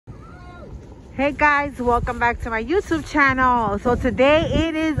Hey guys, welcome back to my YouTube channel. So today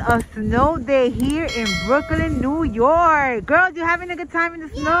it is a snow day here in Brooklyn, New York. Girls, you having a good time in the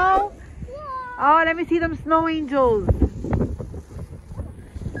snow? Yeah. Oh, let me see them snow angels.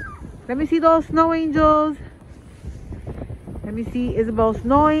 Let me see those snow angels. Let me see Isabel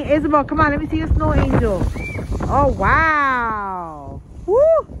snowing. Isabel, come on, let me see your snow angel. Oh, wow.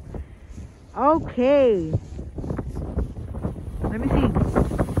 Woo. Okay. Let me see.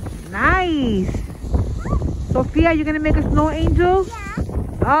 Nice. Sophia, you gonna make a snow angel? Yeah.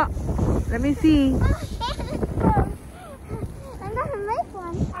 Oh, let me see. I'm gonna make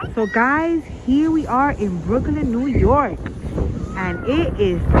one. So guys, here we are in Brooklyn, New York. And it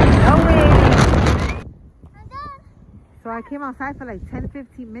is snowing. I'm done. So I came outside for like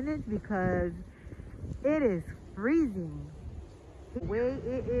 10-15 minutes because it is freezing. The way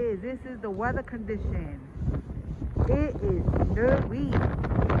it is, this is the weather condition. It is snowy.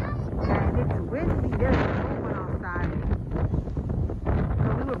 And it's windy. There's no one outside. So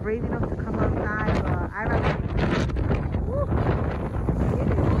we were brave enough to come outside, but I rather. Woo, it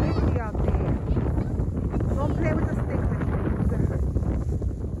is windy out there. Don't play with the stick.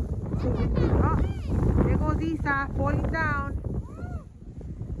 Oh, there goes Isa falling down.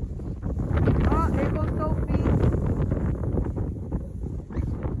 Oh, there goes Sophie.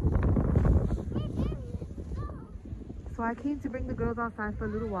 So I came to bring the girls outside for a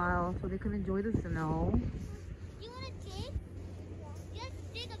little while so they can enjoy the snow. You wanna dig? Just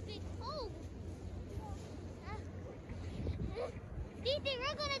dig a big hole. Didi,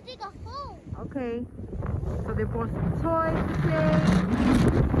 we're gonna dig a hole. Okay. So they brought some toys to play.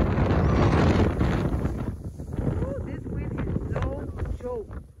 Ooh, this wind is no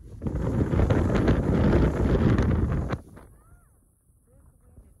joke.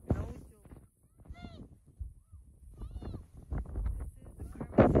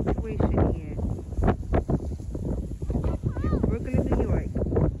 Situation here in Brooklyn, New York.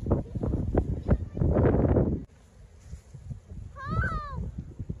 Oh!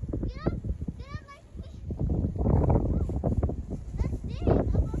 Get up my feet. Let's dig.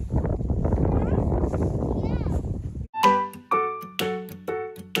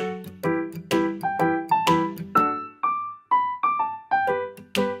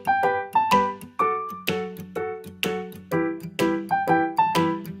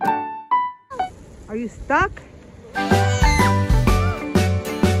 Are you stuck?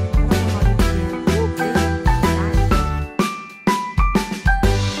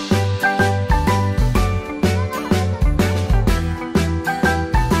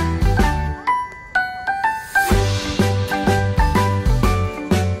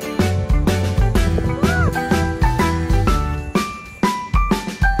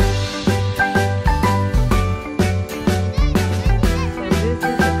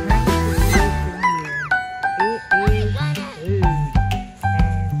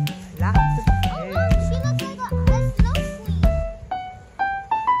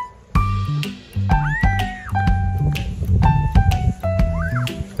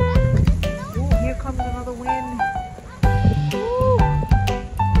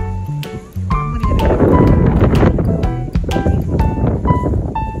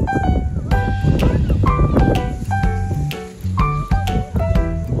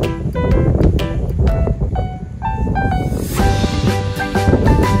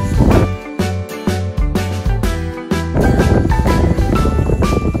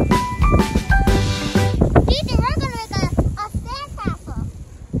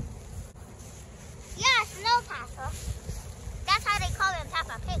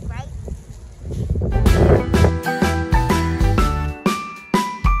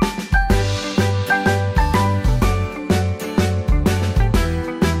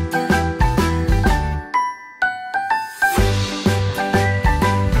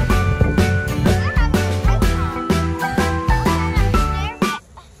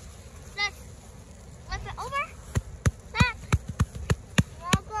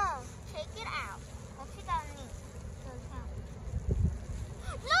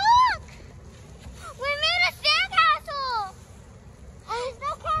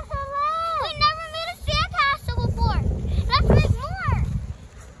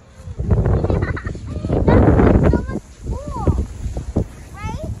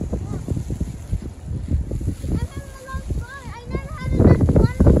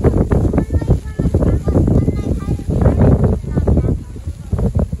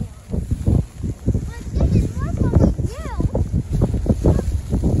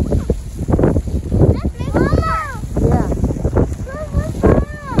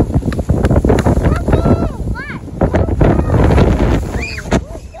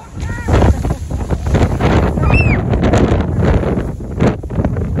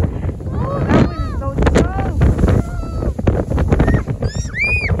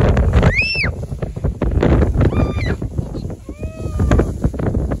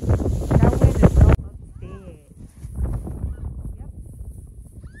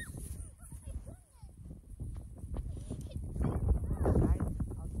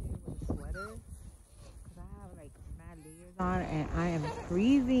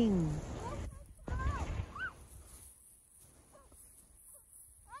 freezing.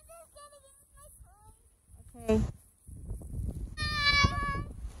 Okay.